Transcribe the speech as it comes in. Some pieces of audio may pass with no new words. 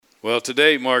Well,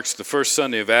 today marks the first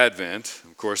Sunday of Advent.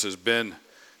 Of course, as Ben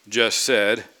just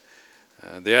said,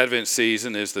 the Advent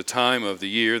season is the time of the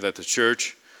year that the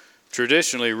church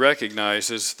traditionally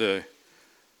recognizes the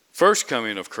first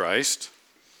coming of Christ.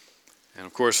 And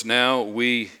of course, now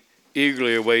we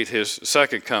eagerly await his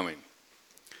second coming.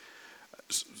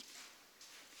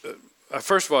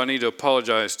 First of all, I need to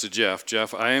apologize to Jeff.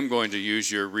 Jeff, I am going to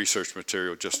use your research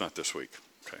material, just not this week.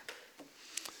 Okay.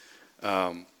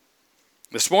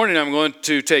 This morning I'm going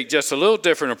to take just a little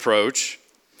different approach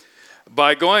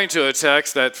by going to a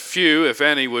text that few, if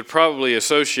any, would probably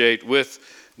associate with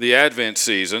the Advent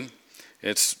season.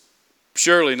 It's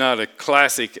surely not a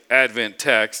classic Advent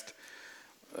text,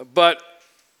 but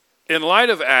in light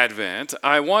of Advent,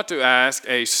 I want to ask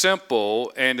a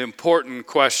simple and important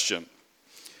question.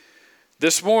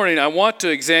 This morning I want to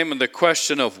examine the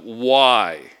question of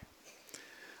why.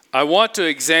 I want to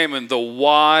examine the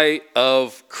why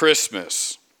of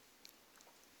Christmas.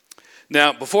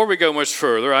 Now, before we go much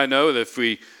further, I know that if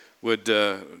we would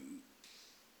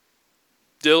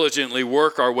diligently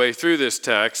work our way through this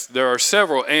text, there are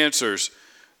several answers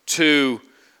to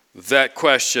that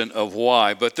question of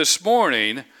why. But this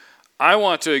morning, I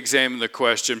want to examine the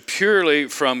question purely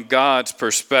from God's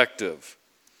perspective.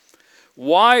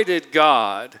 Why did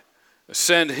God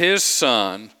send his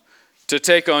Son to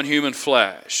take on human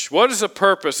flesh? What is the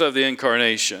purpose of the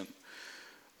incarnation?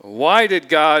 Why did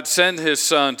God send his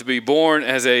Son to be born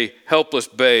as a helpless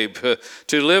babe,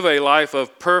 to live a life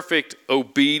of perfect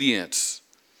obedience,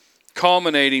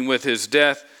 culminating with his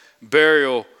death,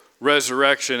 burial,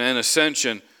 resurrection, and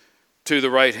ascension to the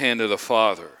right hand of the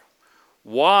Father?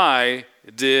 Why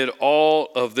did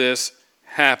all of this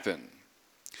happen?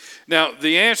 Now,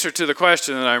 the answer to the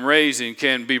question that I'm raising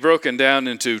can be broken down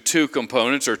into two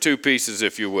components, or two pieces,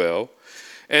 if you will.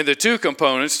 And the two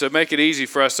components, to make it easy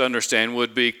for us to understand,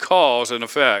 would be cause and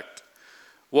effect.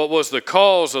 What was the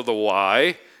cause of the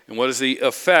why, and what is the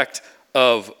effect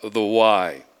of the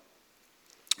why?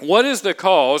 What is the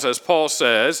cause, as Paul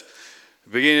says,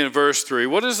 beginning in verse 3,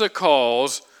 what is the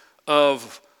cause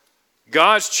of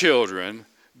God's children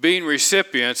being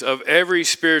recipients of every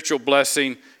spiritual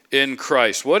blessing in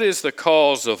Christ? What is the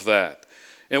cause of that?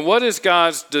 And what is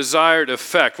God's desired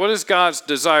effect? What is God's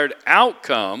desired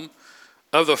outcome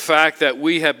of the fact that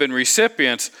we have been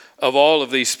recipients of all of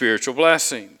these spiritual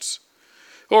blessings?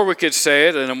 Or we could say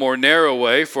it in a more narrow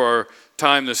way for our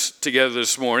time together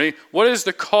this morning. What is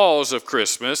the cause of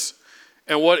Christmas?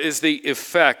 And what is the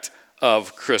effect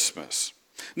of Christmas?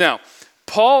 Now,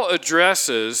 Paul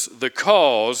addresses the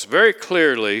cause very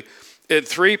clearly in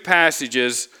three times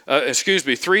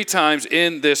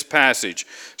in this passage.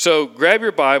 So grab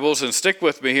your Bibles and stick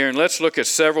with me here, and let's look at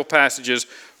several verses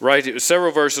right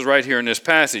here in this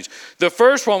passage. The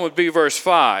first one would be verse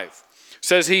 5. It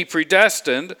says he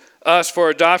predestined us for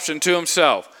adoption to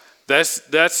himself.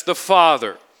 That's the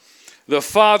Father. The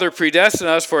Father predestined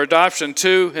us for adoption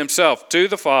to himself, to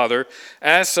the Father,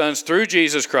 as sons through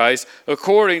Jesus Christ,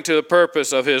 according to the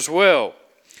purpose of his will.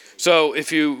 So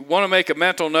if you want to make a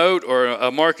mental note or a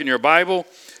mark in your Bible,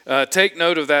 take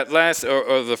note of that last,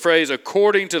 or the phrase,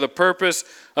 according to the purpose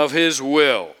of his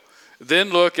will.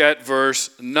 Then look at verse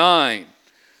 9.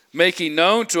 Making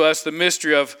known to us the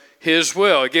mystery of his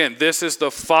will. Again, this is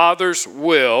the Father's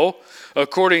will,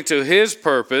 according to his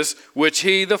purpose, which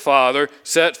he, the Father,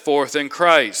 set forth in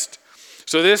Christ.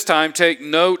 So this time, take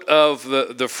note of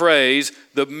the phrase,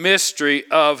 the mystery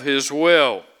of his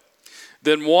will.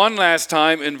 Then one last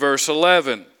time in verse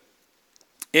 11.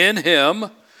 In him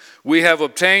we have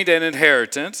obtained an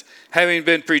inheritance, having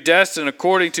been predestined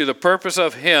according to the purpose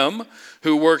of him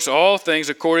who works all things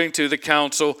according to the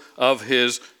counsel of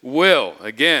his will.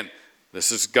 Again,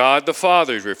 this is God the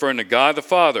Father. He's referring to God the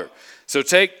Father. So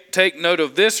take note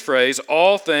of this phrase,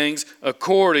 all things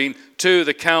according to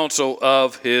the counsel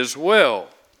of his will.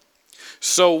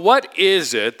 So what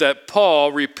is it that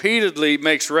Paul repeatedly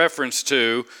makes reference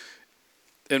to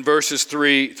in verses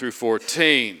 3 through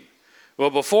 14? Well,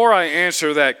 before I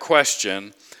answer that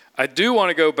question, I do want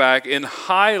to go back and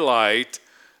highlight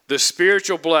the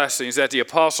spiritual blessings that the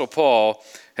Apostle Paul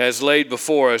has laid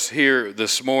before us here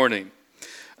this morning.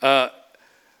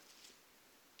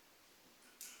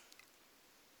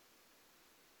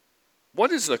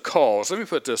 What is the cause? Let me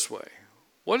put it this way.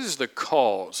 What is the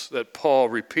cause that Paul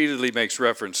repeatedly makes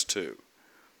reference to?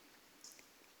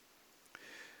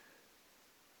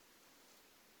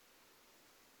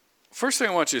 First thing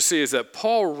I want you to see is that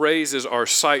Paul raises our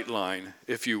sight line,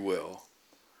 if you will,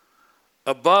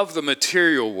 above the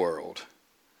material world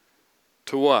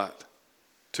to what?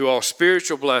 To all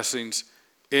spiritual blessings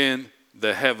in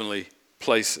the heavenly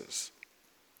places.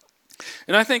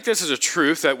 And I think this is a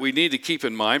truth that we need to keep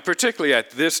in mind, particularly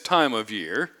at this time of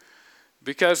year,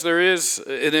 because there is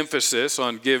an emphasis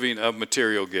on giving of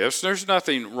material gifts. There's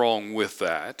nothing wrong with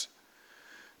that.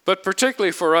 But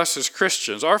particularly for us as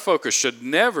Christians, our focus should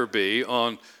never be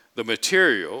on the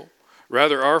material.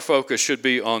 Rather, our focus should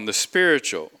be on the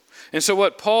spiritual. And so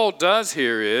what Paul does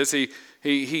here is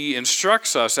he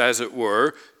instructs us, as it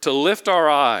were, to lift our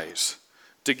eyes,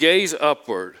 to gaze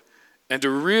upward, and to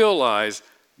realize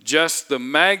just the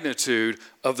magnitude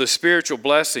of the spiritual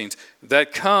blessings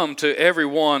that come to every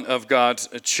one of God's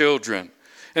children.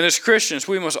 And as Christians,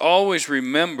 we must always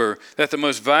remember that the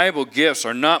most valuable gifts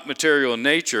are not material in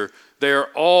nature. They are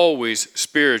always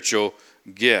spiritual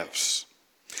gifts.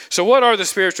 So what are the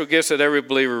spiritual gifts that every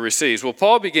believer receives? Well,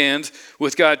 Paul begins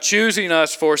with God choosing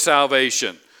us for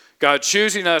salvation. God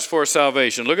choosing us for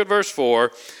salvation. Look at verse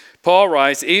 4. Paul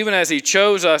writes, even as he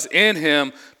chose us in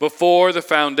him before the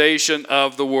foundation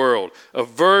of the world. A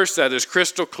verse that is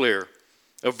crystal clear.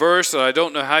 A verse that I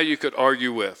don't know how you could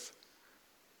argue with.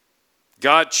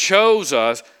 God chose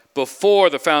us before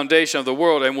the foundation of the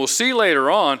world. And we'll see later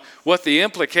on what the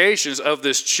implications of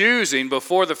this choosing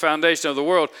before the foundation of the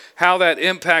world, how that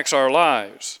impacts our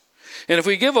lives. And if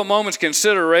we give a moment's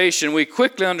consideration, we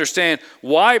quickly understand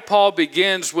why Paul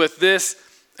begins with this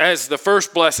as the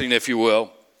first blessing, if you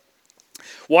will.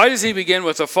 Why does he begin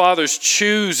with the Father's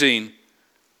choosing?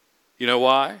 You know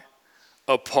why?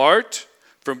 Apart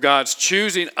from God's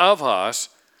choosing of us,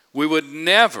 we would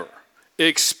never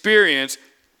experience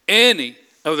any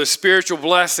of the spiritual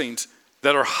blessings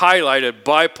that are highlighted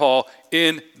by Paul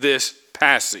in this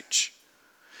passage.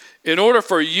 In order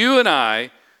for you and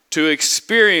I to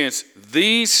experience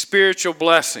these spiritual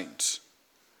blessings,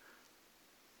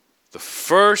 the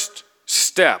first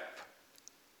step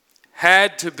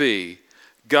had to be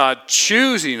God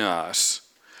choosing us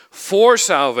for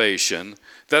salvation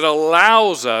that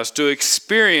allows us to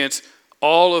experience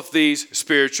all of these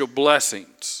spiritual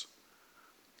blessings.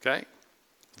 Okay?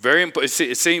 Very important.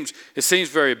 It seems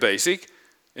very basic,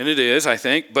 and it is, I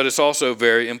think, but it's also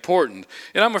very important.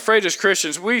 And I'm afraid as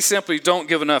Christians, we simply don't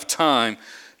give enough time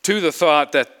to the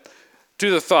thought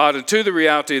and to the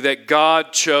reality that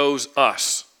God chose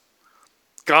us.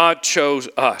 God chose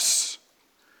us.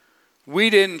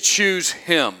 We didn't choose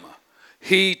him.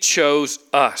 He chose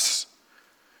us.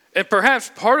 And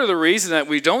perhaps part of the reason that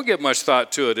we don't give much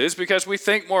thought to it is because we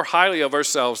think more highly of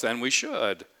ourselves than we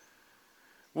should.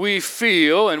 We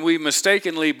feel and we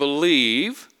mistakenly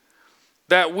believe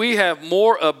that we have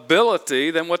more ability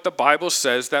than what the Bible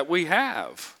says that we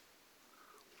have.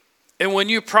 And when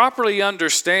you properly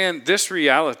understand this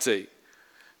reality,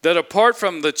 that apart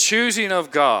from the choosing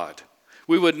of God,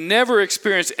 we would never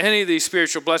experience any of these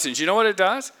spiritual blessings. You know what it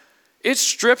does? It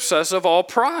strips us of all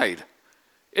pride.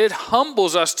 It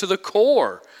humbles us to the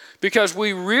core because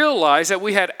we realize that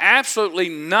we had absolutely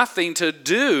nothing to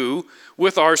do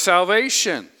with our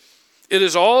salvation. It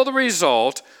is all the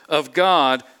result of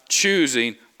God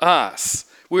choosing us.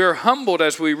 We are humbled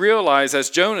as we realize, as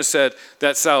Jonah said,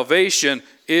 that salvation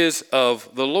is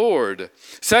of the Lord.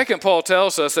 Second, Paul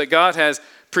tells us that God has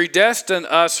predestined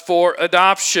us for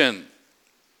adoption.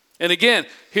 And again,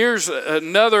 here's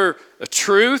another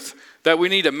truth that we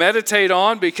need to meditate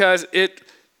on because it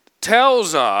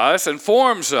tells us,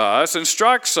 informs us,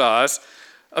 instructs us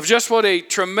of just what a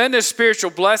tremendous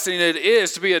spiritual blessing it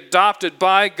is to be adopted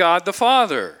by God the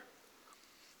Father.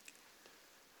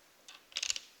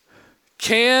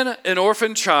 Can an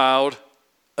orphan child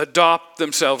adopt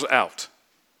themselves out?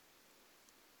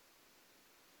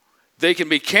 They can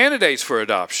be candidates for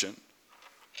adoption,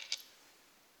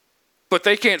 but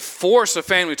they can't force a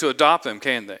family to adopt them,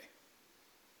 can they?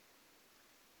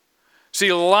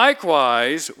 See,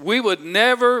 likewise, we would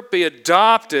never be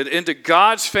adopted into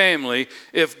God's family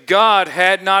if God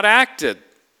had not acted.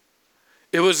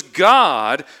 It was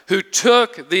God who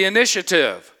took the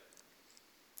initiative.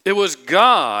 It was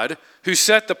God who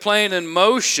set the plan in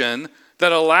motion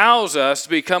that allows us to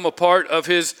become a part of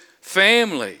his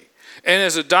family. And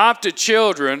as adopted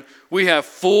children, we have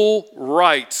full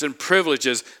rights and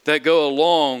privileges that go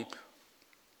along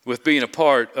with being a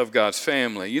part of God's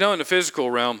family. You know, in the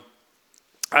physical realm,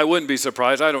 I wouldn't be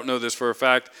surprised, I don't know this for a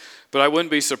fact, but I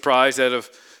wouldn't be surprised that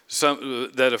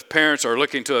if parents are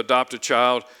looking to adopt a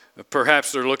child,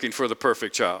 perhaps they're looking for the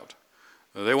perfect child.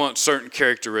 They want certain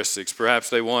characteristics. Perhaps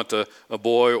they want a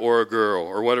boy or a girl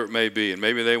or whatever it may be. And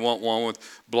maybe they want one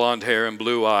with blonde hair and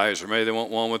blue eyes, or maybe they want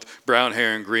one with brown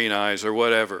hair and green eyes or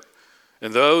whatever.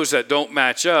 And those that don't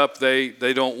match up, they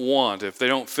don't want. If they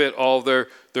don't fit all their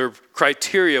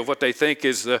criteria of what they think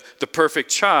is the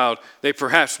perfect child, they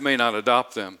perhaps may not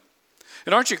adopt them.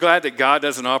 And aren't you glad that God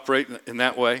doesn't operate in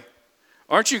that way?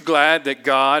 Aren't you glad that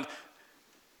God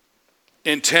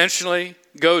intentionally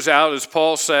goes out, as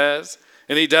Paul says,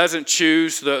 and he doesn't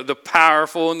choose the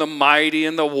powerful and the mighty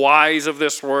and the wise of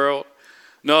this world?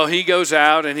 No, he goes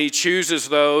out and he chooses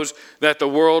those that the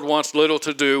world wants little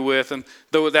to do with and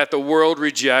that the world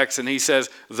rejects. And he says,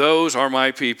 those are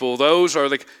my people. Those are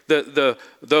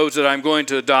those that I'm going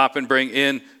to adopt and bring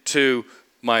into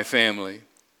my family.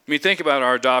 I mean, think about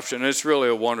our adoption. It's really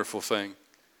a wonderful thing.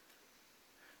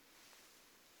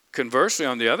 Conversely,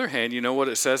 on the other hand, you know what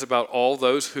it says about all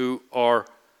those who are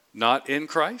not in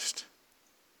Christ?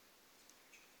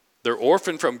 They're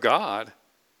orphaned from God,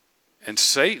 and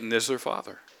Satan is their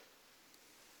father.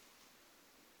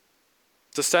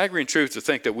 It's a staggering truth to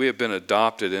think that we have been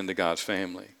adopted into God's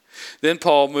family. Then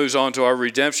Paul moves on to our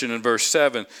redemption in verse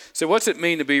 7. So what's it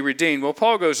mean to be redeemed? Well,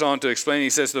 Paul goes on to explain. He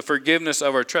says the forgiveness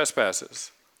of our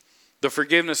trespasses. The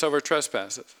forgiveness of our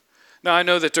trespasses. Now, I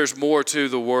know that there's more to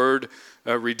the word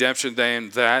redemption than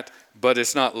that, but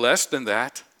it's not less than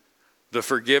that. The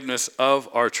forgiveness of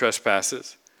our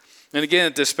trespasses. And again,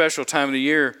 at this special time of the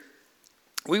year,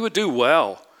 we would do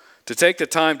well to take the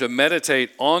time to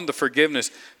meditate on the forgiveness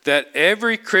that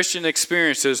every Christian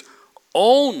experiences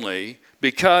only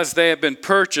because they have been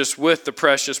purchased with the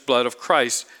precious blood of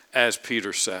Christ, as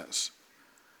Peter says.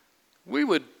 We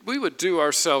would do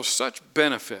ourselves such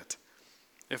benefit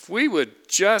if we would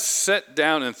just sit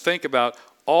down and think about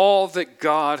all that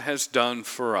God has done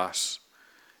for us.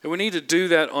 And we need to do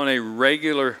that on a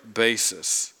regular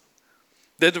basis.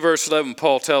 Then in verse 11,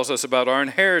 Paul tells us about our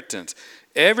inheritance.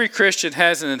 Every Christian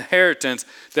has an inheritance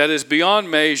that is beyond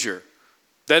measure,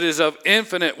 that is of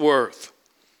infinite worth.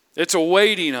 It's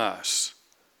awaiting us.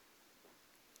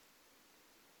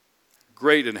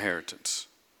 Great inheritance.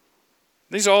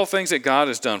 These are all things that God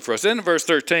has done for us. Then in verse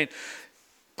 13,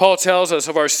 Paul tells us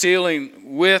of our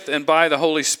sealing with and by the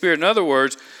Holy Spirit. In other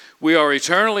words, we are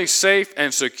eternally safe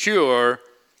and secure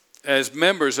as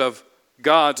members of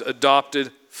God's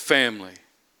adopted family.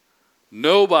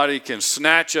 Nobody can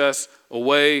snatch us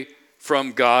away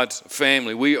from God's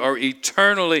family. We are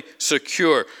eternally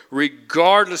secure,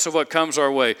 regardless of what comes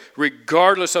our way,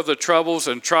 regardless of the troubles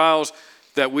and trials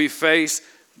that we face.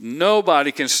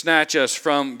 Nobody can snatch us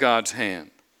from God's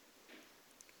hand.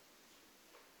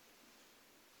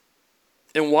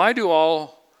 And why do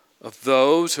all of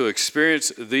those who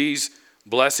experience these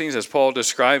blessings, as Paul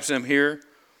describes them here,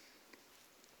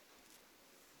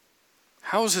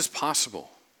 how is this possible?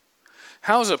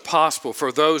 How is it possible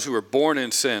for those who were born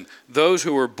in sin, those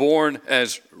who were born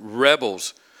as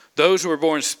rebels, those who were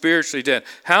born spiritually dead?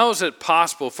 How is it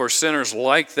possible for sinners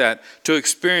like that to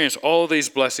experience all these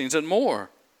blessings and more?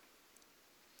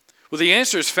 Well, the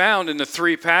answer is found in the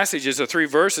three passages, the three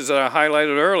verses that I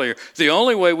highlighted earlier. The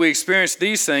only way we experience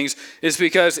these things is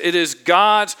because it is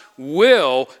God's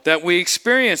will that we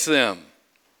experience them.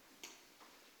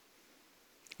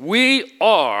 We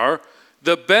are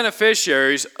the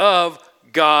beneficiaries of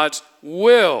God's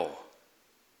will.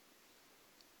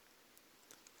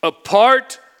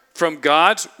 Apart from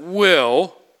God's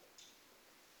will,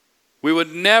 we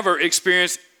would never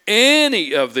experience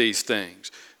any of these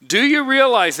things. Do you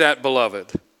realize that,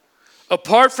 beloved?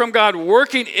 Apart from God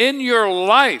working in your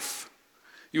life,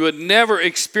 you would never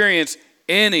experience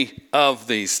any of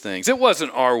these things. It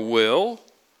wasn't our will.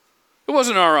 It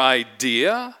wasn't our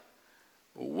idea.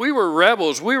 We were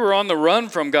rebels. We were on the run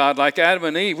from God like Adam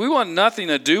and Eve. We want nothing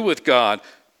to do with God.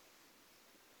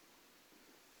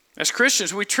 As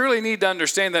Christians, we truly need to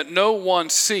understand that no one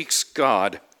seeks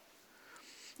God.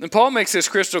 And Paul makes this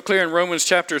crystal clear in Romans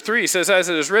chapter 3. He says, as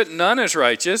it is written, none is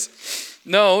righteous.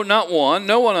 No, not one.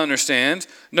 No one understands.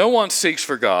 No one seeks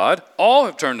for God. All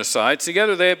have turned aside.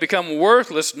 Together they have become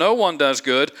worthless. No one does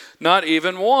good, not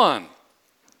even one.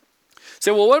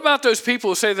 Say, well, what about those people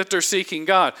who say that they're seeking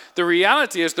God? The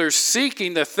reality is they're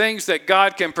seeking the things that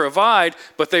God can provide,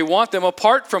 but they want them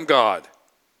apart from God.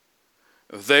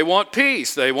 They want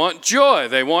peace. They want joy.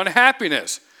 They want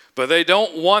happiness. But they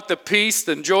don't want the peace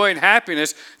and joy and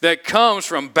happiness that comes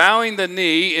from bowing the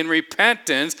knee in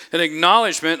repentance and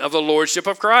acknowledgement of the lordship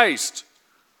of Christ.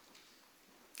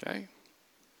 Okay?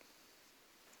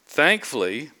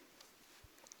 Thankfully,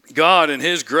 God in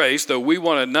His grace, though we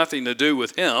wanted nothing to do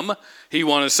with Him, He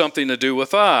wanted something to do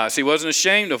with us. He wasn't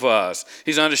ashamed of us.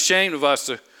 He's not ashamed of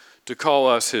us to call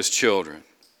us His children.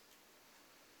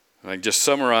 And I just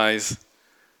summarize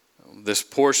this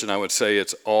portion. I would say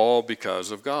it's all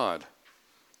because of God.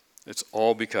 It's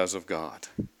all because of God.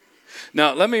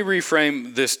 Now, let me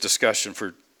reframe this discussion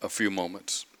for a few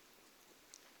moments.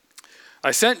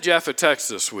 I sent Jeff a text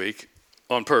this week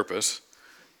on purpose.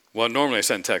 Well, normally I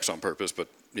send texts on purpose, but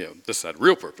this had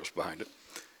real purpose behind it.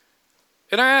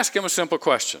 And I asked him a simple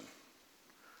question.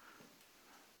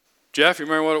 Jeff, you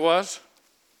remember what it was?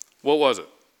 What was it?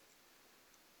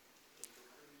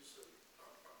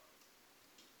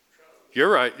 You're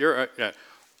right. Yeah.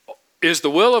 Is the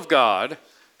will of God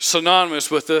synonymous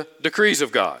with the decrees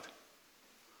of God?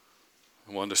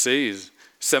 I wanted to see. He's a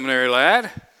seminary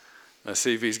lad. Let's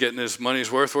see if he's getting his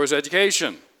money's worth for his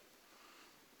education.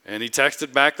 And he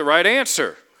texted back the right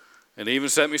answer. And he even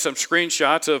sent me some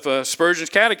screenshots of Spurgeon's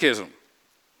catechism,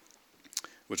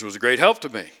 which was a great help to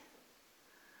me.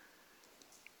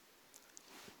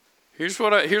 Here's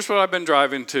what I've been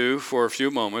driving to for a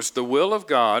few moments. The will of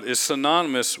God is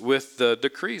synonymous with the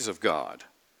decrees of God.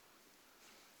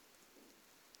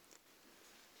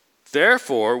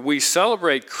 Therefore, we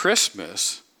celebrate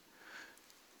Christmas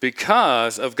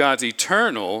because of God's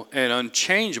eternal and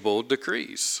unchangeable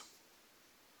decrees.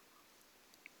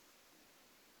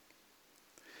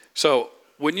 So,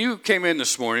 when you came in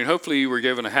this morning, hopefully you were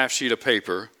given a half sheet of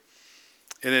paper,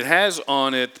 and it has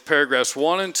on it paragraphs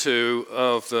 1 and 2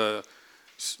 of the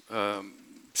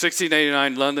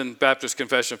 1689 London Baptist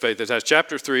Confession of Faith. It has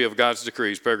chapter 3 of God's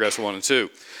decrees, paragraphs 1 and 2.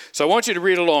 So I want you to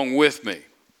read along with me.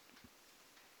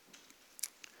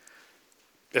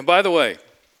 And by the way,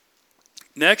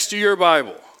 next to your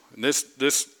Bible, and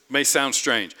this may sound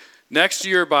strange, next to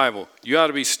your Bible, you ought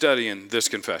to be studying this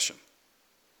confession.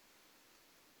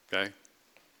 Okay?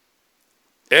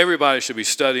 Everybody should be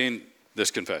studying this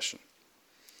confession.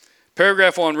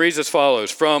 Paragraph 1 reads as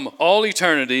follows. From all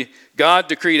eternity, God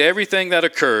decreed everything that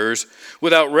occurs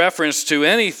without reference to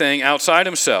anything outside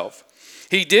himself.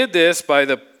 He did this by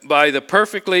the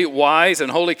perfectly wise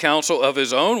and holy counsel of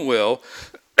his own will,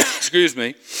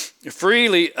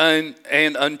 freely and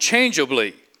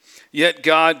unchangeably. Yet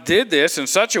God did this in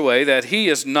such a way that he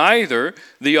is neither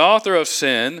the author of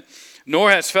sin, nor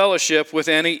has fellowship with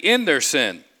any in their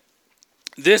sin.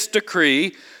 This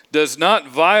decree does not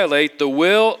violate the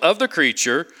will of the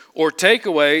creature or take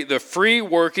away the free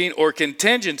working or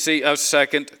contingency of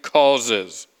second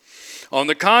causes. On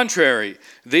the contrary,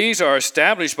 these are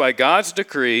established by God's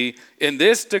decree. In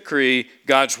this decree,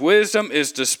 God's wisdom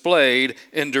is displayed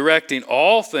in directing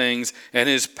all things, and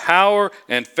his power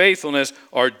and faithfulness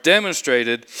are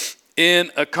demonstrated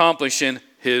in accomplishing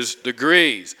his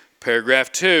decrees.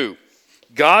 Paragraph 2.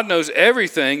 God knows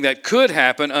everything that could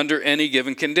happen under any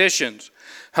given conditions.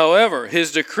 However,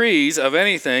 his decrees of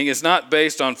anything is not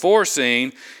based on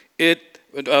foreseeing it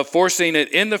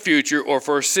in the future or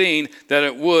foreseeing that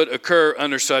it would occur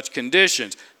under such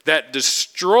conditions. That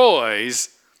destroys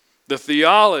the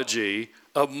theology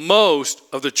of most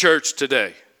of the church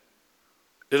today.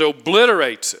 It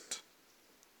obliterates it.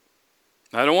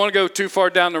 I don't want to go too far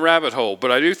down the rabbit hole,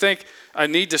 but I do think I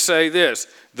need to say this.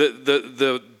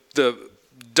 The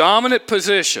dominant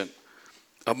position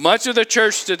of much of the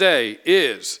church today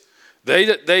is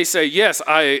they say, yes,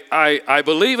 I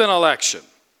believe in election.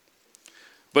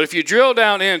 But if you drill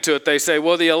down into it, they say,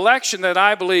 well, the election that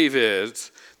I believe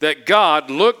is that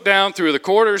God looked down through the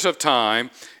quarters of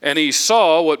time and he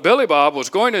saw what Billy Bob was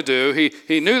going to do.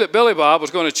 He knew that Billy Bob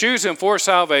was going to choose him for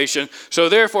salvation, so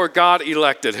therefore God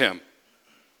elected him.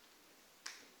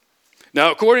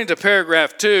 Now, according to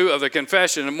paragraph 2 of the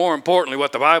confession, and more importantly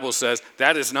what the Bible says,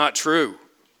 that is not true.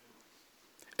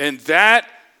 And that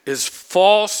is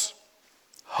false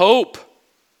hope.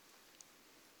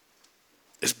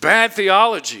 It's bad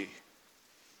theology.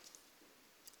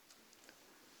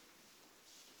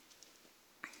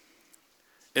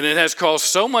 And it has caused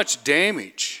so much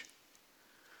damage.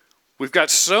 We've got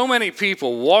so many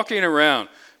people walking around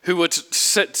who would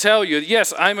tell you,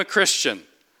 yes, I'm a Christian.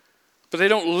 But they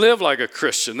don't live like a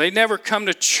Christian. They never come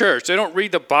to church. They don't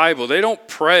read the Bible. They don't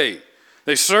pray.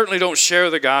 They certainly don't share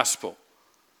the gospel.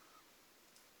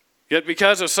 Yet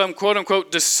because of some quote-unquote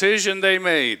decision they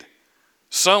made,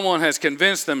 someone has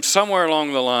convinced them somewhere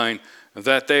along the line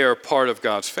that they are part of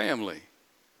God's family.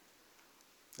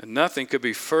 And nothing could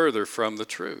be further from the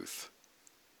truth.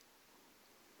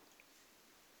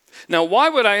 Now, why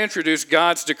would I introduce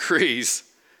God's decrees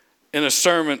in a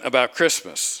sermon about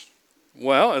Christmas?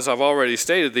 Well, as I've already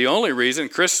stated, the only reason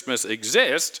Christmas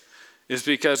exists is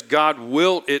because God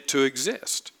willed it to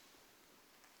exist.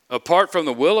 Apart from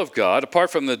the will of God,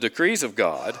 apart from the decrees of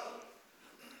God,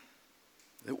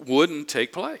 it wouldn't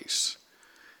take place.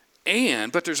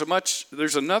 But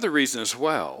there's another reason as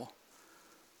well.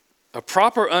 A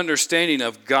proper understanding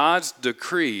of God's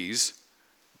decrees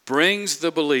brings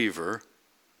the believer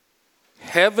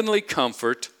heavenly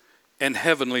comfort and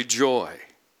heavenly joy.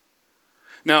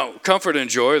 Now, comfort and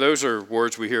joy, those are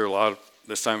words we hear a lot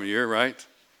this time of year, right?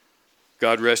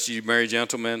 God rest you, merry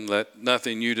gentlemen, let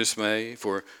nothing you dismay,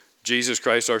 for Jesus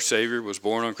Christ our Savior was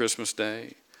born on Christmas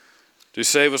Day to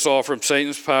save us all from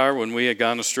Satan's power when we had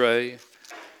gone astray.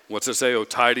 What's it say? Oh,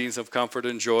 tidings of comfort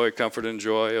and joy,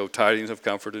 oh, tidings of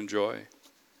comfort and joy.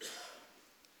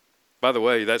 By the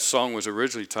way, that song was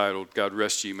originally titled, God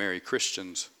Rest Ye Merry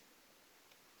Christians.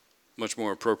 Much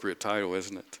more appropriate title,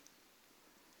 isn't it?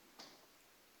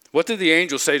 What did the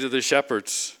angel say to the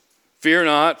shepherds? Fear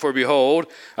not, for behold,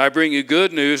 I bring you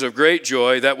good news of great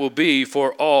joy that will be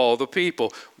for all the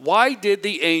people. Why did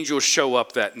the angel show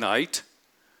up that night?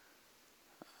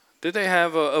 Did they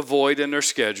have a void in their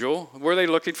schedule? Were they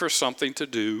looking for something to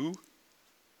do?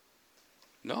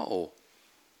 No.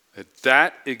 At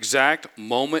that exact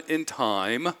moment in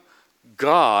time,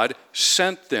 God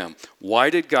sent them. Why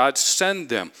did God send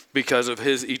them? Because of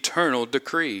his eternal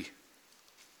decree.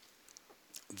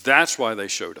 That's why they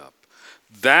showed up.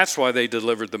 That's why they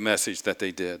delivered the message that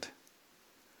they did.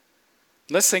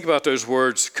 Let's think about those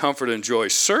words, comfort and joy.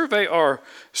 Survey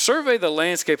the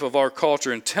landscape of our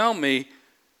culture and tell me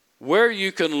where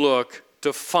you can look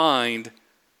to find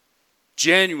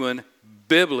genuine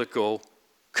biblical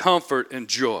comfort and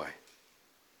joy.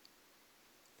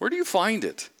 Where do you find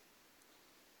it?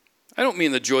 I don't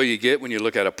mean the joy you get when you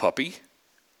look at a puppy.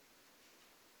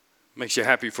 Makes you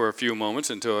happy for a few moments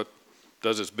until it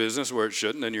does its business where it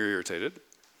shouldn't, then you're irritated.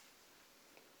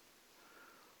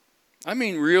 I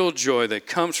mean real joy that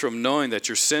comes from knowing that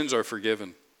your sins are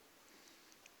forgiven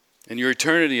and your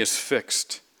eternity is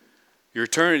fixed. Your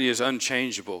eternity is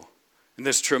unchangeable. And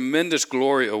this tremendous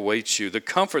glory awaits you. The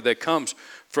comfort that comes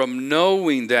from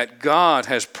knowing that God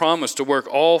has promised to work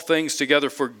all things together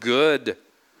for good.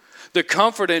 The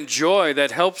comfort and joy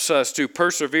that helps us to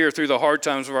persevere through the hard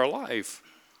times of our life.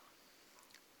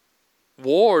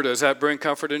 War, does that bring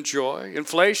comfort and joy?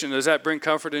 Inflation, does that bring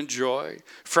comfort and joy?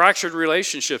 Fractured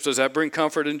relationships, does that bring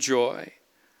comfort and joy?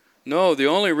 No, the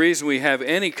only reason we have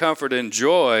any comfort and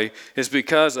joy is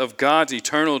because of God's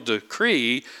eternal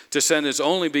decree to send his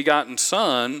only begotten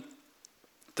Son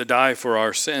to die for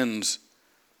our sins.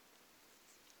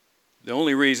 The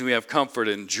only reason we have comfort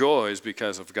and joy is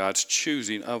because of God's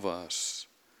choosing of us.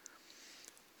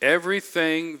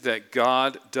 Everything that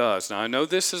God does. Now, I know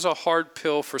this is a hard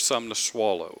pill for some to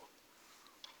swallow.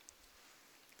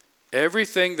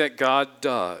 Everything that God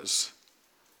does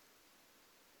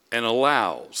and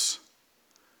allows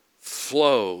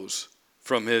flows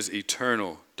from his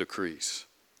eternal decrees.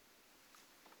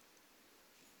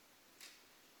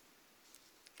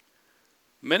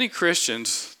 Many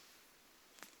Christians,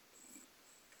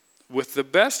 with the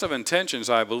best of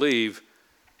intentions, I believe,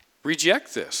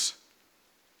 reject this.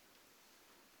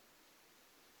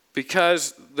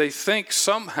 Because they think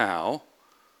somehow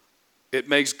it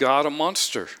makes God a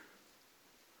monster.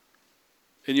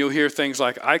 And you'll hear things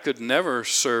like, I could never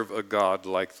serve a God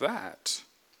like that.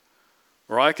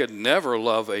 Or I could never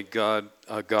love a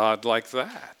God like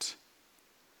that.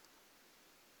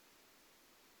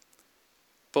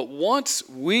 But once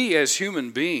we as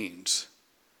human beings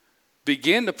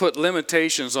begin to put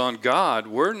limitations on God,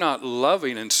 we're not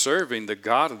loving and serving the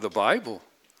God of the Bible.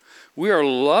 We are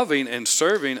loving and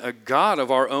serving a God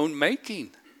of our own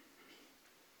making.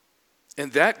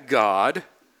 And that God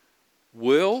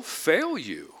will fail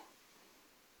you.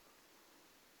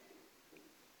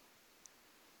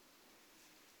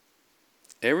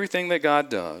 Everything that God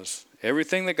does,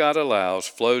 everything that God allows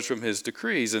flows from his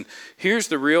decrees. And here's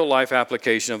the real life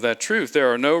application of that truth.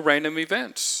 There are no random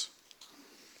events.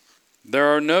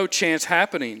 There are no chance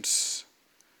happenings.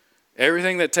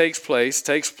 Everything that takes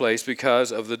place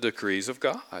because of the decrees of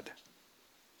God.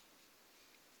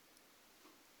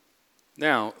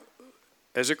 Now,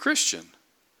 as a Christian,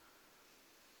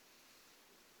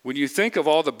 when you think of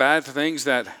all the bad things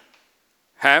that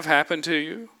have happened to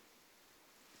you,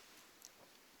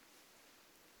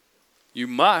 you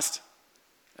must,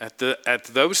 at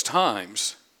those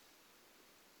times,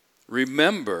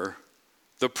 remember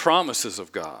the promises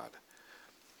of God.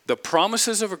 The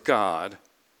promises of God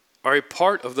are a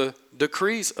part of the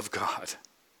decrees of God.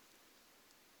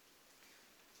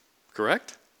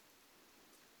 Correct?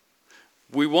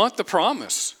 We want the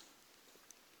promise,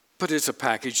 but it's a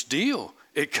package deal.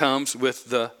 It comes with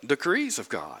the decrees of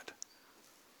God.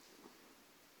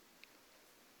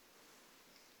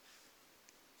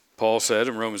 Paul said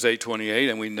in Romans 8:28,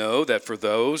 and we know that for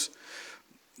those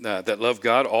that love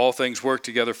God, all things work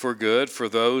together for good, for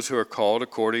those who are called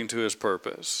according to his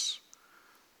purpose.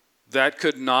 That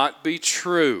could not be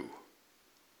true.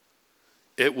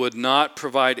 It would not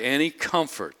provide any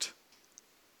comfort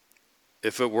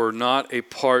if it were not a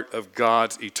part of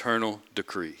God's eternal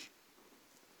decree.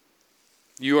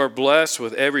 You are blessed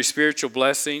with every spiritual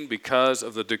blessing because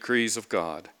of the decrees of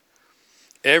God.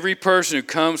 Every person who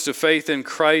comes to faith in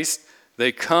Christ,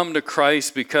 they come to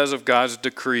Christ because of God's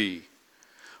decree.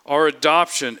 Our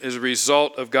adoption is a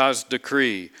result of God's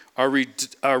decree. Our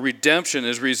redemption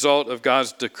is a result of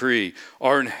God's decree.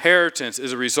 Our inheritance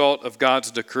is a result of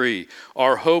God's decree.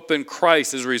 Our hope in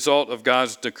Christ is a result of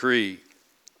God's decree.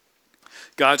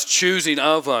 God's choosing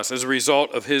of us is a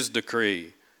result of his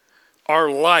decree. Our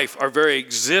life, our very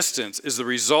existence is the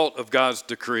result of God's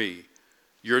decree.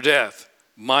 Your death,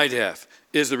 my death,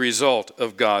 is the result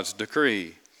of God's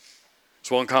decree. As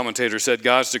one commentator said,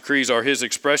 God's decrees are his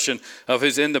expression of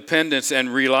his independence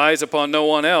and relies upon no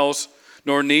one else,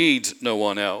 nor needs no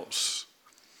one else.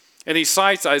 And he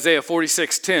cites Isaiah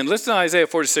 46:10. Listen to Isaiah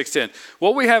 46:10.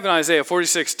 What we have in Isaiah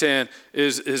 46:10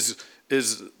 is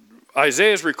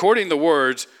Isaiah is recording the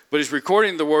words, but he's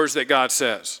recording the words that God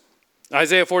says.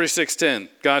 Isaiah 46:10,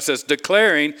 God says,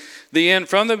 declaring the end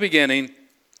from the beginning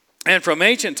and from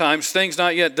ancient times, things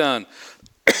not yet done.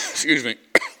 Excuse me.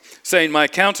 Saying, my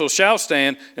counsel shall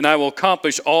stand, and I will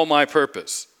accomplish all my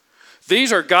purpose.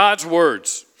 These are God's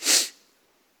words.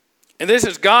 And this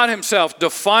is God himself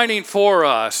defining for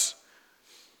us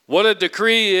what a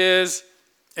decree is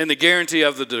and the guarantee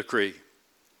of the decree.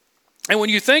 And when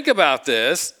you think about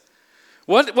this,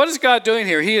 what is God doing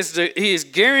here? He is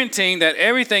guaranteeing that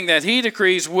everything that he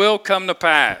decrees will come to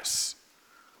pass.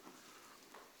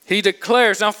 He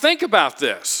declares, now think about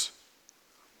this.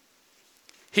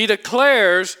 He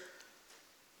declares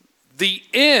the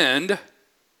end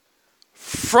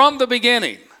from the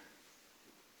beginning.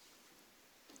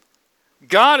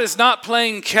 God is not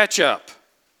playing catch up.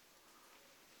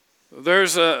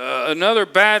 There's another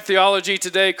bad theology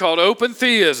today called open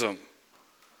theism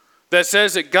that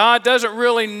says that God doesn't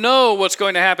really know what's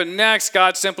going to happen next.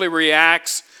 God simply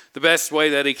reacts the best way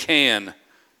that he can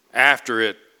after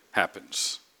it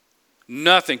happens.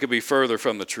 Nothing could be further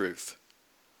from the truth.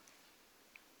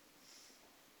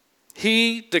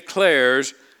 He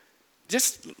declares,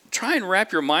 just try and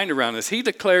wrap your mind around this. He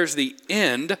declares the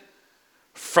end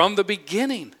from the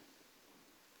beginning.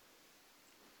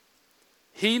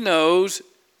 He knows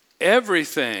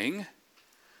everything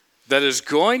that is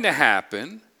going to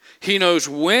happen. He knows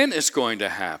when it's going to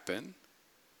happen.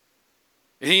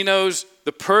 He knows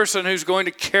the person who's going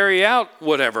to carry out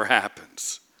whatever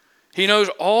happens. He knows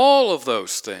all of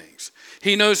those things.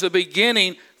 He knows the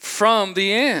beginning from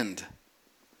the end.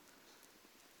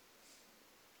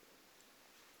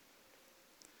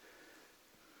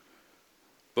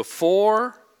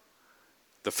 Before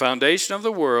the foundation of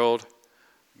the world,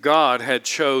 God had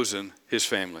chosen his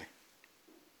family.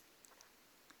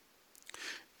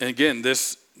 And again,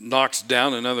 this knocks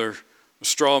down another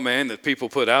straw man that people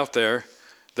put out there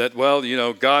that, well, you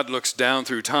know, God looks down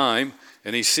through time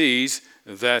and he sees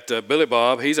that Billy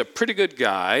Bob, he's a pretty good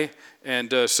guy,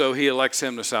 and so he elects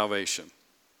him to salvation.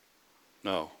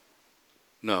 No.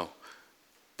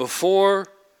 Before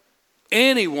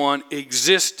anyone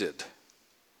existed,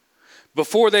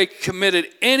 before they committed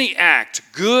any act,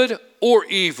 good or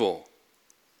evil,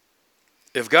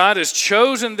 if God has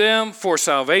chosen them for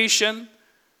salvation,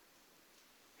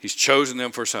 he's chosen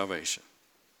them for salvation.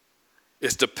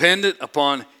 It's dependent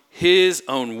upon his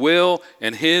own will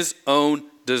and his own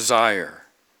desire.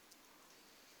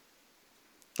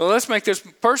 So let's make this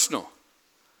personal.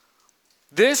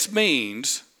 This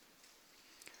means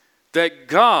that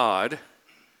God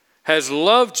has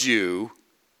loved you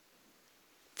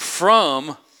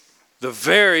from the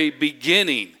very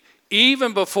beginning,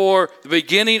 even before the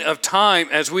beginning of time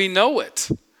as we know it.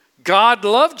 God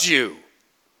loved you.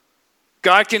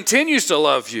 God continues to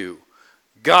love you.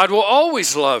 God will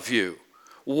always love you.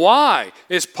 Why?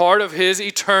 It's part of his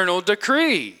eternal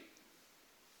decree.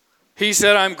 He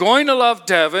said, I'm going to love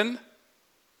Devin,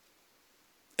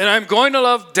 and I'm going to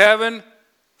love Devin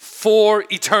for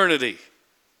eternity.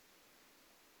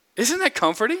 Isn't that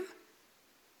comforting?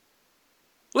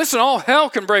 Listen, all hell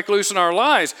can break loose in our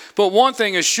lives, but one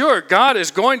thing is sure, God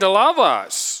is going to love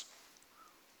us.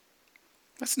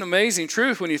 That's an amazing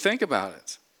truth when you think about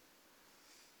it.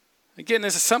 Again,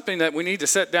 this is something that we need to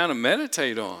sit down and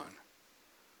meditate on.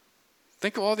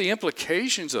 Think of all the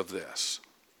implications of this.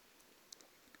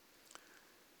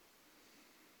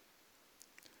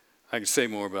 I can say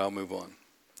more, but I'll move on.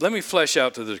 Let me flesh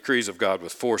out the decrees of God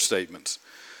with 4 statements.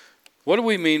 What do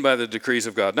we mean by the decrees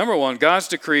of God? Number 1, God's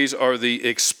decrees are the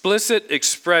explicit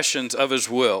expressions of his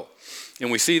will.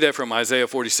 And we see that from Isaiah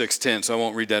 46:10, so I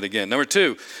won't read that again. Number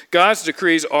 2, God's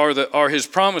decrees are his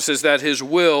promises that his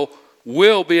will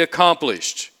be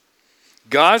accomplished.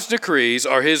 God's decrees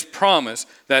are his promise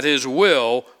that his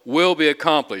will be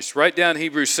accomplished. Write down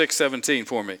Hebrews 6:17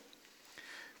 for me.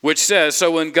 which says,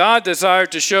 "So when God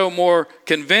desired to show more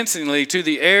convincingly to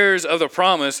the heirs of the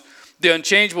promise the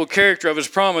unchangeable character of his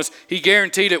promise, he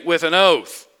guaranteed it with an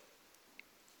oath."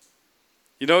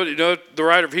 You know what the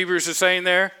writer of Hebrews is saying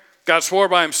there? God swore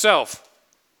by himself.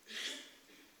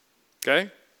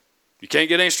 Okay? You can't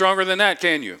get any stronger than that,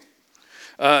 can you?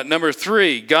 Number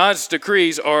 3, God's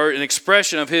decrees are an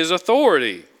expression of his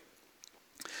authority.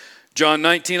 John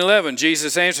 19:11,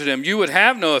 Jesus answered him, "You would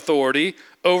have no authority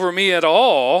over me at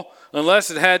all unless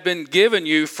it had been given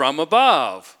you from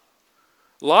above."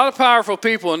 A lot of powerful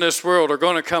people in this world are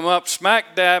going to come up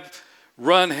smack dab,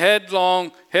 run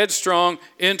headstrong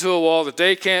into a wall that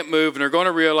they can't move, and they're going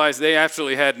to realize they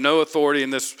absolutely had no authority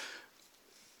in this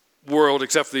world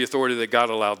except for the authority that God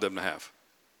allowed them to have.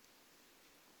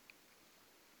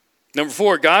 Number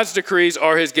 4, God's decrees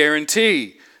are his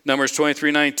guarantee. Numbers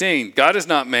 23:19, God is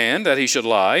not man that he should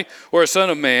lie, or a son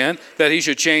of man that he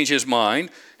should change his mind.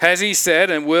 Has he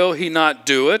said, and will he not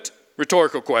do it?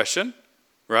 Rhetorical question,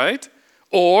 right?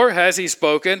 Or has he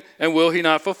spoken, and will he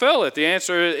not fulfill it? The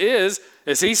answer is,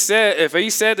 if he said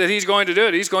that he's going to do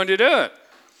it, he's going to do it.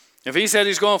 If he said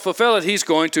he's going to fulfill it, he's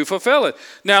going to fulfill it.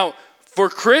 Now, for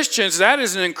Christians, that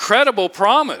is an incredible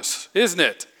promise, isn't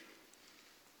it?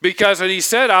 Because when he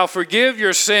said, "I'll forgive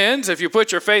your sins if you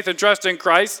put your faith and trust in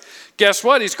Christ," guess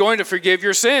what? He's going to forgive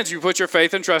your sins if you put your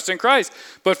faith and trust in Christ.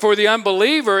 But for the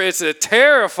unbeliever, it's a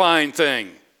terrifying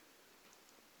thing.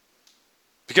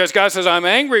 Because God says, "I'm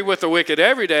angry with the wicked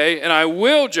every day, and I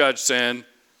will judge sin."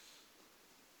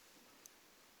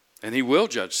 And he will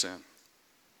judge sin.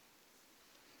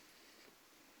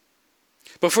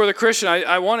 But for the Christian,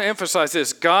 I want to emphasize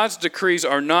this. God's decrees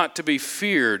are not to be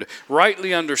feared.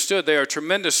 Rightly understood, they are a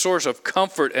tremendous source of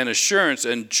comfort and assurance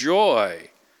and joy,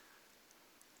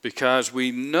 because we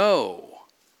know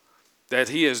that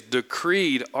he has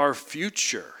decreed our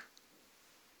future.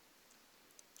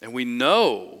 And we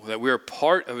know that we are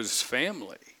part of his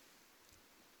family.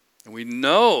 And we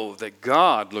know that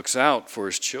God looks out for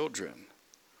his children.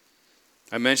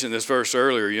 I mentioned this verse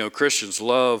earlier. Christians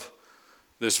love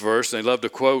this verse. They love to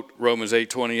quote Romans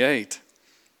 8:28.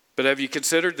 But have you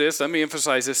considered this? Let me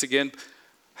emphasize this again.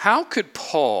 How could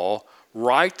Paul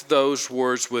write those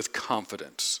words with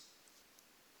confidence?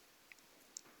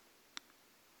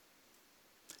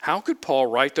 How could Paul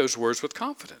write those words with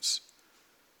confidence?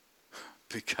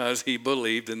 Because he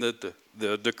believed in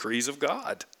the decrees of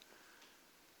God.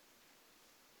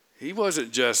 He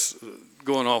wasn't just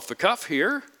going off the cuff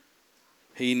here.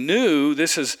 He knew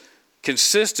this is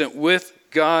consistent with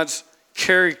God's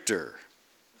character.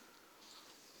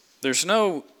 There's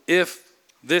no if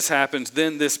this happens,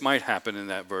 then this might happen in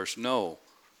that verse. No,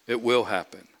 it will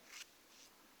happen.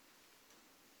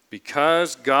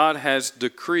 Because God has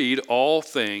decreed all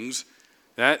things,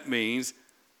 that means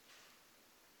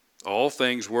all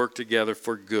things work together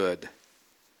for good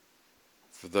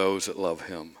for those that love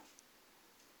him.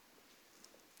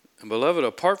 And beloved,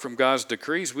 apart from God's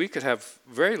decrees, we could have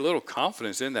very little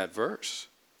confidence in that verse.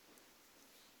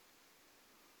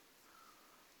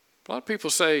 A lot of people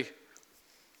say,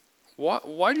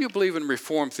 why do you believe in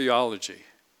Reformed theology?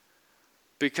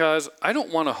 Because I don't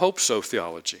want a hope-so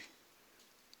theology.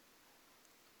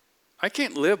 I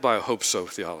can't live by a hope-so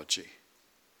theology.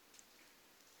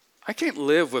 I can't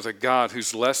live with a God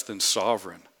who's less than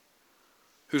sovereign,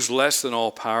 who's less than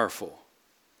all-powerful.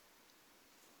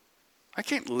 I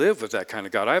can't live with that kind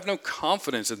of God. I have no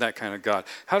confidence in that kind of God.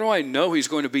 How do I know he's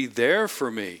going to be there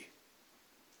for me?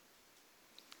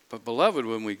 But beloved,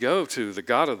 when we go to the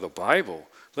God of the Bible,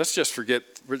 let's just forget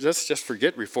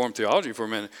Reformed theology for a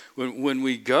minute. When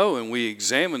we go and we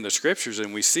examine the scriptures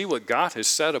and we see what God has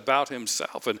said about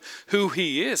himself and who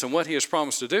he is and what he has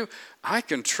promised to do, I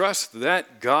can trust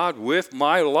that God with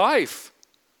my life.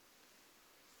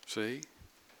 See?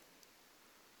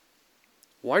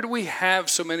 Why do we have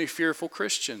so many fearful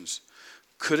Christians?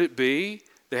 Could it be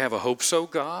they have a hope-so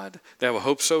God? They have a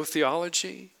hope-so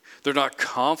theology? They're not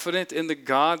confident in the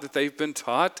God that they've been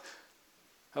taught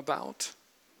about?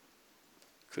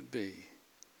 Could be.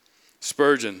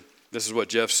 Spurgeon, this is what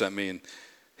Jeff sent me in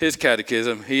his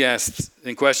catechism. He asked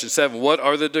in question 7, what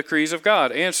are the decrees of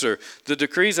God? Answer, the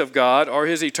decrees of God are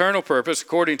his eternal purpose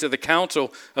according to the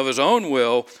counsel of his own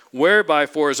will, whereby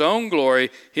for his own glory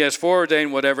he has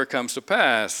foreordained whatever comes to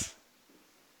pass.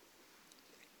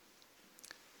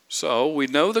 So we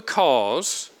know the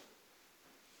cause.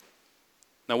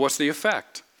 Now what's the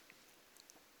effect?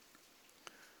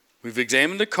 We've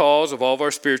examined the cause of all of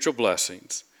our spiritual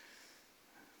blessings.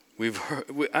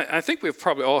 I think we've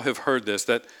probably all have heard this,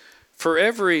 that for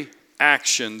every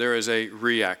action there is a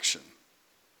reaction.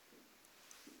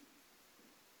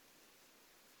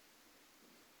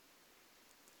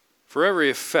 For every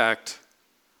effect,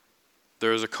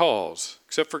 there is a cause,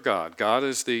 except for God. God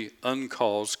is the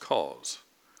uncaused cause.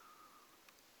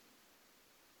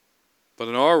 But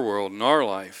in our world, in our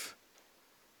life,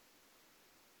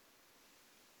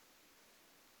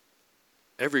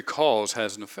 every cause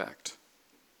has an effect.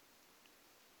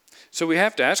 So we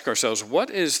have to ask ourselves, what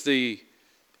is the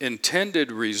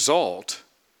intended result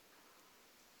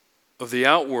of the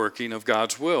outworking of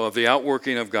God's will, of the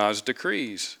outworking of God's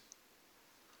decrees?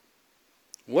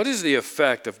 What is the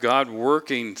effect of God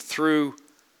working through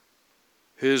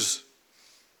his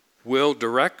will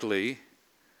directly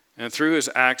and through his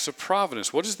acts of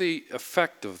providence? What is the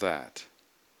effect of that?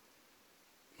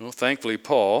 Well, thankfully,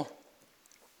 Paul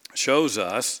shows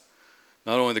us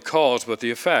not only the cause, but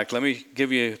the effect. Let me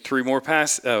give you three more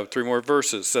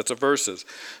verses, sets of verses.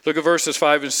 Look at verses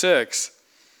 5 and 6.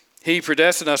 He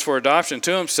predestined us for adoption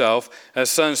to himself as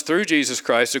sons through Jesus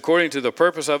Christ, according to the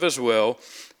purpose of his will,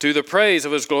 to the praise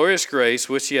of his glorious grace,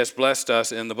 which he has blessed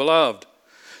us in the beloved.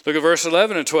 Look at verse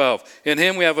 11 and 12. In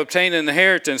him we have obtained an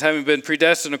inheritance, having been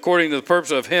predestined according to the purpose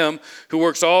of him who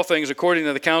works all things according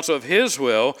to the counsel of his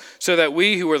will, so that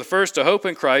we who were the first to hope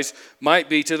in Christ might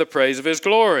be to the praise of his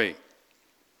glory.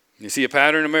 You see a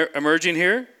pattern emerging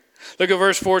here? Look at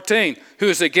verse 14. Who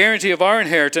is the guarantee of our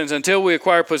inheritance until we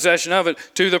acquire possession of it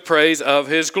to the praise of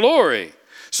his glory.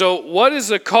 So what is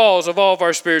the cause of all of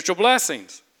our spiritual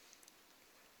blessings?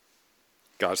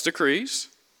 God's decrees.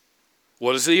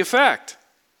 What is the effect?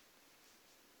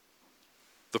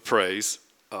 The praise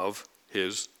of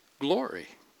his glory.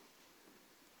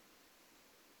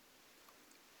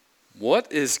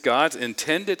 What is God's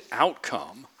intended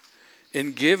outcome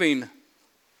in giving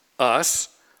us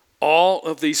all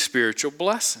of these spiritual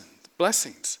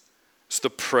blessings? It's the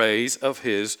praise of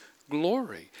his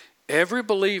glory. Every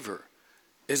believer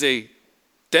is a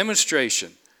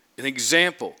demonstration, an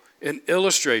example, an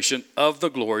illustration of the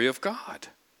glory of God.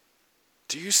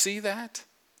 Do you see that?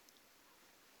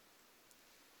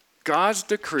 God's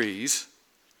decrees,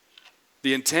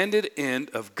 the intended end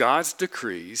of God's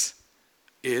decrees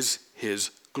is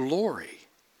his glory.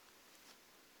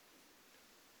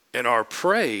 And our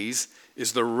praise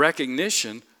is the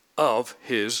recognition of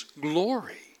his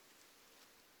glory.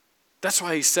 That's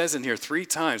why he says in here 3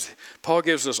 times, Paul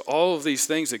gives us all of these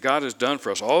things that God has done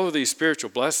for us, all of these spiritual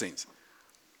blessings.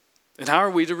 And how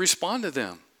are we to respond to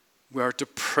them? We are to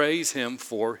praise him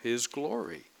for his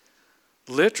glory.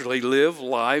 Literally live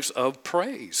lives of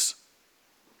praise.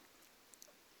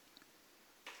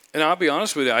 And I'll be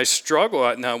honest with you, I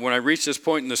struggle. Now, when I reached this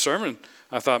point in the sermon,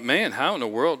 I thought, man, how in the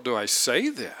world do I say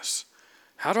this?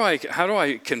 How do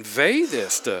I convey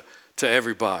this to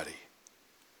everybody?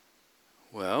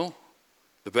 Well,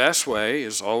 the best way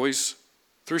is always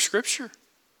through Scripture.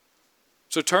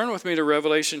 So turn with me to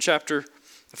Revelation chapter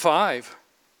 5.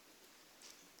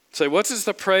 Say, what is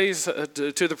the praise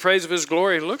to the praise of his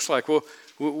glory looks like? Well,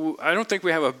 I don't think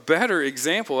we have a better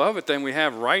example of it than we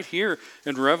have right here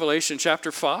in Revelation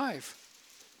chapter 5.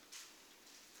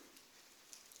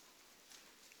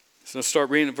 So let's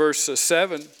start reading verse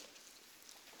 7.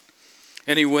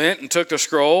 And he went and took the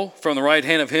scroll from the right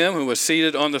hand of him who was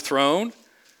seated on the throne.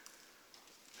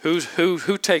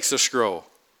 Who takes the scroll?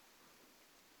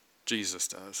 Jesus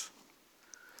does.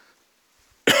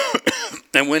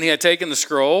 And when he had taken the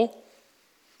scroll,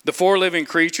 the 4 living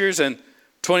creatures and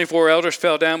 24 elders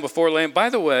fell down before the Lamb. By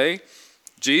the way,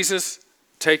 Jesus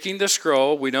taking the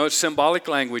scroll, we know it's symbolic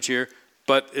language here,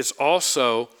 but it's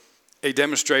also a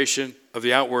demonstration of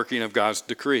the outworking of God's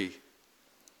decree.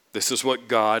 This is what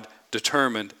God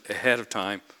determined ahead of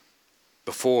time,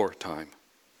 before time.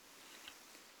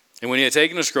 And when he had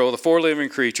taken the scroll, the 4 living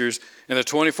creatures and the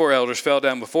 24 elders fell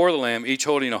down before the Lamb, each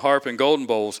holding a harp and golden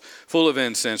bowls full of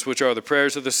incense, which are the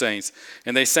prayers of the saints.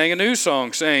 And they sang a new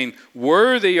song, saying,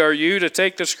 "Worthy are you to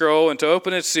take the scroll and to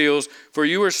open its seals, for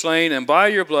you were slain, and by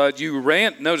your blood you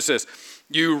notice this,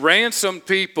 you ransomed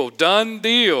people." Done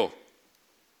deal.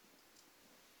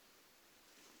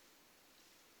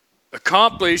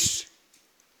 Accomplished,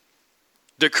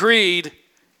 decreed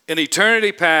in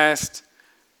eternity past,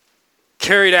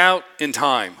 carried out in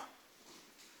time.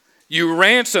 You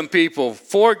ransom people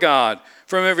for God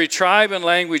from every tribe and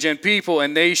language and people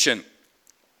and nation.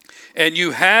 And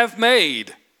you have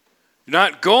made,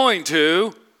 not going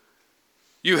to,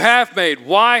 you have made.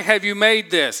 Why have you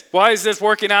made this? Why is this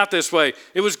working out this way?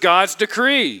 It was God's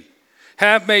decree.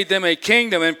 have made them a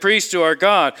kingdom and priests to our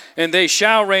God, and they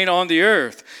shall reign on the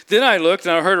earth. Then I looked,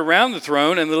 and I heard around the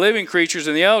throne and the living creatures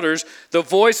and the elders the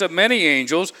voice of many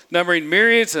angels, numbering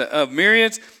myriads of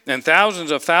myriads and thousands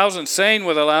of thousands, saying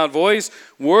with a loud voice,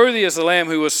 Worthy is the Lamb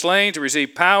who was slain to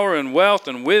receive power and wealth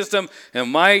and wisdom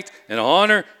and might and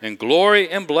honor and glory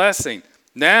and blessing.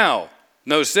 Now,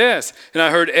 notice this, and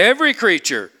I heard every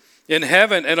creature in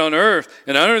heaven and on earth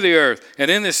and under the earth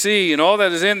and in the sea and all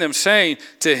that is in them, saying,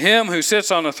 To him who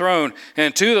sits on the throne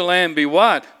and to the Lamb be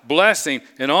what? Blessing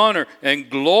and honor and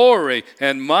glory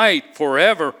and might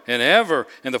forever and ever.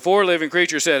 And the four living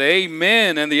creatures said,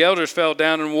 Amen. And the elders fell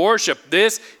down and worshiped.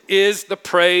 This is the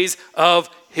praise of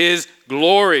his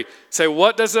glory. Say,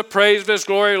 what does the praise of his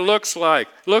glory look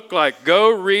like? Go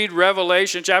read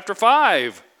Revelation chapter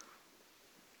 5.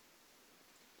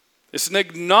 It's an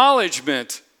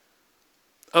acknowledgement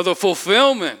of the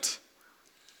fulfillment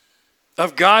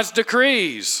of God's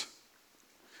decrees.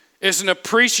 It's an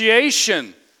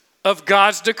appreciation of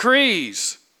God's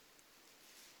decrees.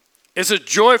 It's a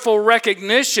joyful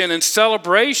recognition and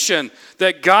celebration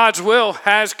that God's will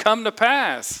has come to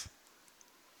pass.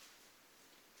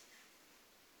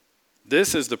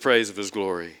 This is the praise of his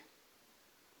glory.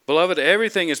 Beloved,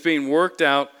 everything is being worked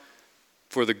out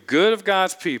for the good of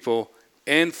God's people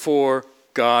and for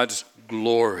God's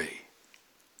glory.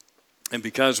 And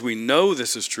because we know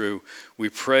this is true, we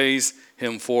praise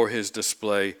him for his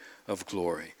display of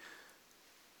glory.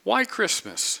 Why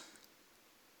Christmas?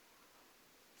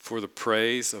 For the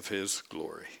praise of his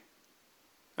glory.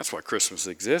 That's why Christmas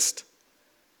exists.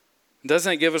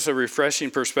 Doesn't it give us a refreshing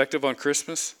perspective on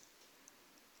Christmas?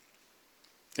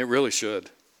 It really should.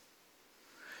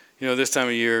 You know, this time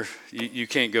of year, you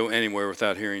can't go anywhere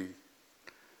without hearing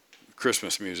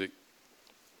Christmas music.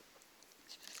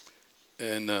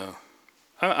 And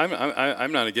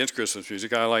I'm not against Christmas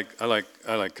music. I like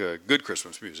good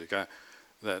Christmas music. I'm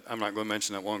not going to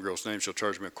mention that one girl's name. She'll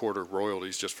charge me a quarter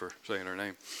royalties just for saying her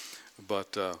name.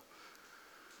 But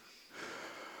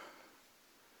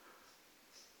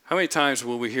how many times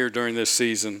will we hear during this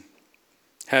season,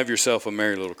 "Have yourself a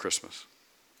merry little Christmas"?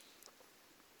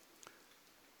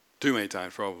 Too many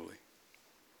times, probably.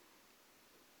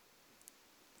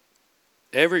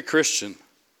 Every Christian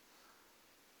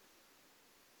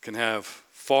can have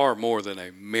far more than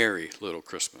a merry little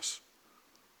Christmas.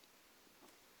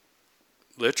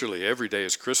 Literally, every day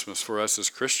is Christmas for us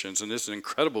as Christians, and it's an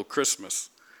incredible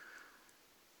Christmas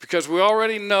because we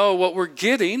already know what we're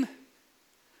getting,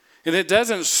 and it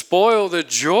doesn't spoil the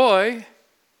joy.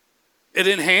 It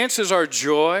enhances our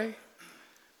joy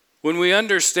when we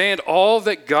understand all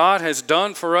that God has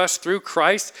done for us through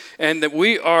Christ and that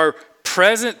we are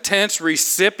present tense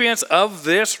recipients of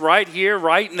this right here,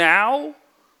 right now.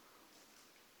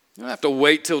 You don't have to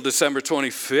wait till December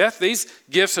 25th. These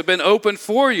gifts have been opened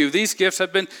for you. These gifts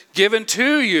have been given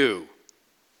to you.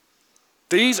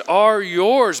 These are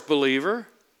yours, believer.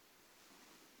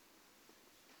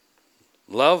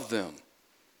 Love them.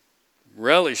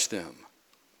 Relish them.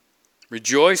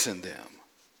 Rejoice in them.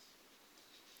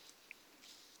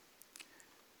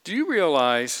 Do you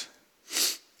realize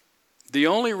the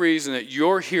only reason that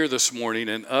you're here this morning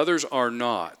and others are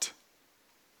not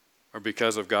are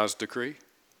because of God's decree?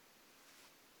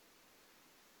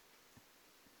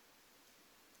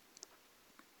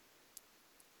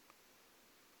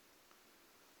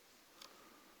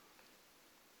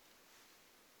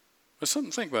 That's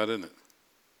something to think about, isn't it?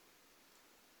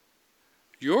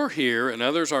 You're here and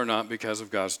others are not because of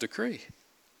God's decree.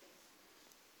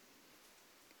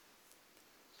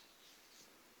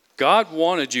 God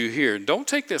wanted you here. Don't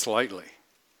take this lightly.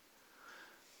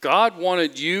 God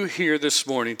wanted you here this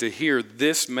morning to hear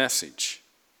this message.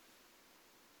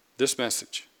 This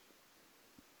message.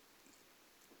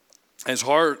 As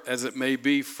hard as it may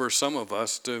be for some of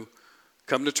us to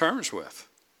come to terms with.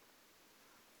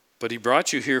 But he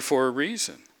brought you here for a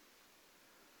reason.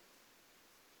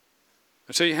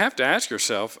 And so you have to ask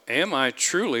yourself, am I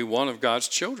truly one of God's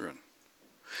children?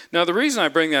 Now the reason I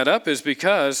bring that up is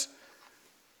because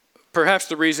perhaps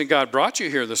the reason God brought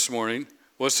you here this morning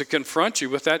was to confront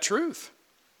you with that truth.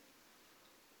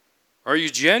 Are you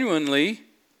genuinely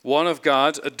one of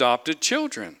God's adopted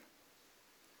children?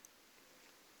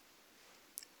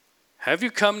 Have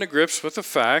you come to grips with the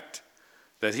fact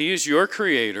that he is your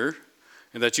creator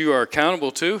and that you are accountable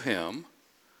to him,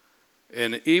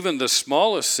 and even the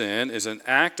smallest sin is an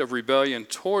act of rebellion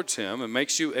towards him and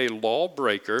makes you a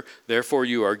lawbreaker, therefore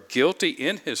you are guilty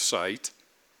in his sight,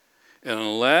 and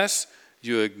unless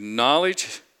you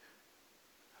acknowledge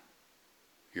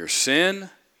your sin,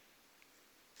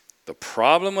 the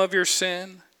problem of your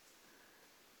sin,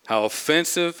 how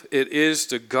offensive it is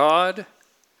to God,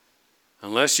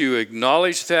 unless you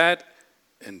acknowledge that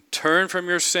and turn from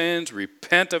your sins,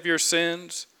 repent of your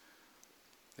sins.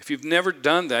 If you've never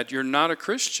done that, you're not a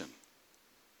Christian.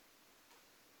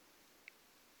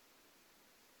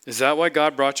 Is that why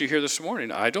God brought you here this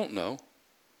morning? I don't know.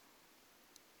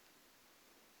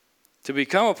 To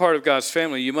become a part of God's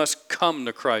family, you must come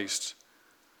to Christ.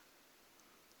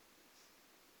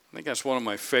 I think that's one of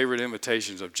my favorite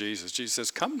invitations of Jesus. Jesus says,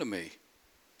 come to me.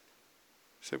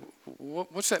 I say,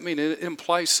 what's that mean? It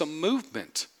implies some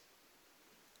movement.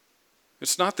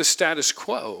 It's not the status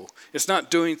quo. It's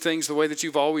not doing things the way that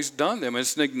you've always done them.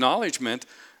 It's an acknowledgement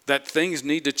that things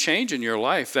need to change in your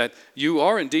life, that you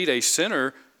are indeed a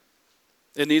sinner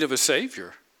in need of a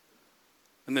Savior.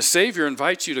 And the Savior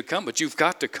invites you to come, but you've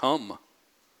got to come.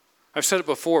 I've said it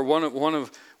before, one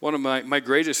of my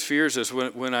greatest fears is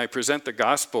when I present the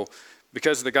gospel,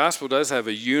 because the gospel does have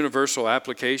a universal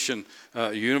application,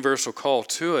 a universal call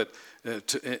to it,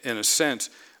 in a sense.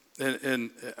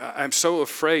 And I'm so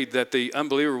afraid that the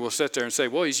unbeliever will sit there and say,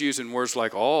 well, he's using words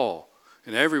like all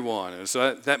and everyone, and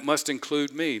so that must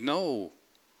include me. No.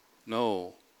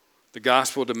 The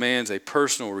gospel demands a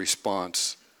personal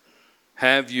response.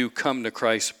 Have you come to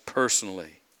Christ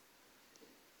personally?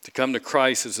 To come to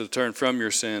Christ is to turn from your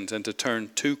sins and to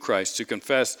turn to Christ, to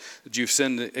confess that you've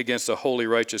sinned against a holy,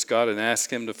 righteous God and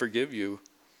ask Him to forgive you.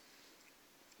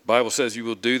 The Bible says you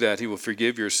will do that. He will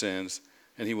forgive your sins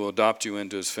and He will adopt you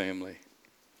into His family.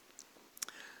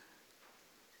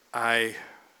 I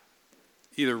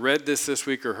either read this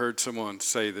week or heard someone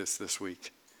say this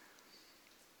week.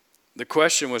 The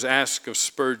question was asked of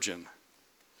Spurgeon.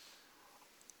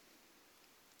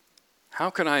 How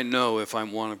can I know if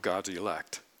I'm one of God's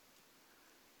elect?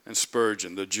 And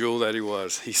Spurgeon, the jewel that he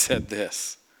was, he said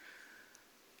this.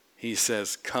 He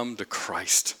says, come to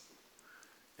Christ,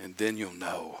 and then you'll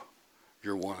know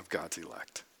you're one of God's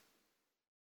elect.